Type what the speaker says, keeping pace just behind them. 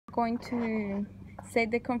going to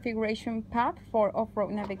set the configuration path for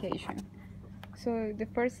off-road navigation. So the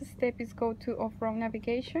first step is go to off-road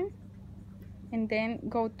navigation and then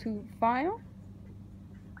go to File,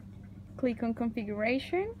 click on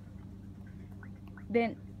Configuration,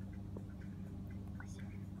 then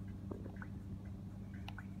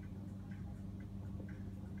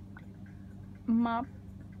Map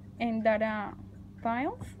and Data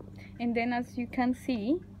Files, and then as you can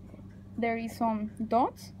see there is some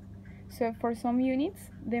dots. So for some units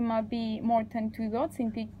there might be more than 2 dots.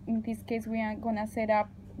 In this case we are gonna set up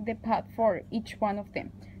the path for each one of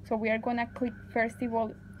them. So we are gonna click first of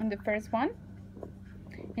all on the first one,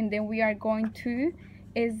 and then we are going to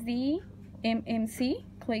SDMMC,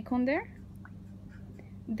 click on there.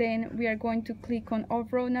 Then we are going to click on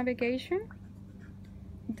off-road navigation.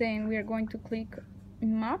 Then we are going to click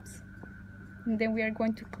in Maps, and then we are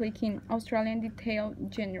going to click in Australian Detail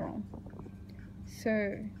General.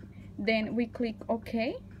 So then we click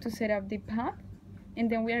OK to set up the path, and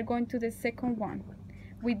then we are going to the second one.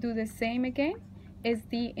 We do the same again,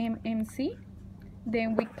 SDMMC,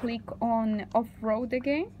 then we click on Off-Road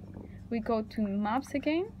again, we go to Maps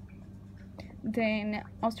again, then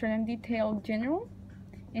Australian Detail General,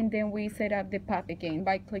 and then we set up the path again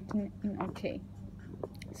by clicking in OK.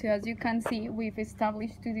 So as you can see, we've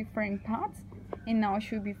established 2 different paths, and now it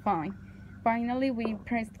should be fine. Finally, we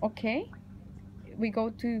pressed OK. We go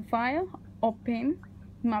to File, Open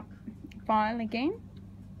Map File again,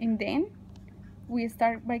 and then we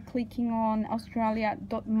start by clicking on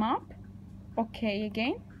Australia.map. OK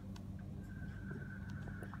again.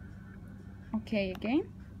 OK again.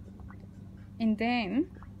 And then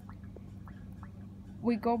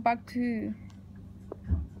we go back to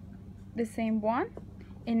the same one,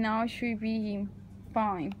 and now it should be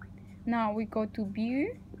fine. Now we go to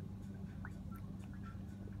View,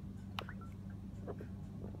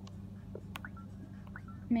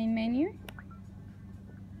 Main Menu,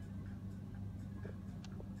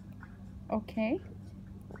 OK,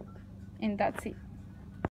 and that's it.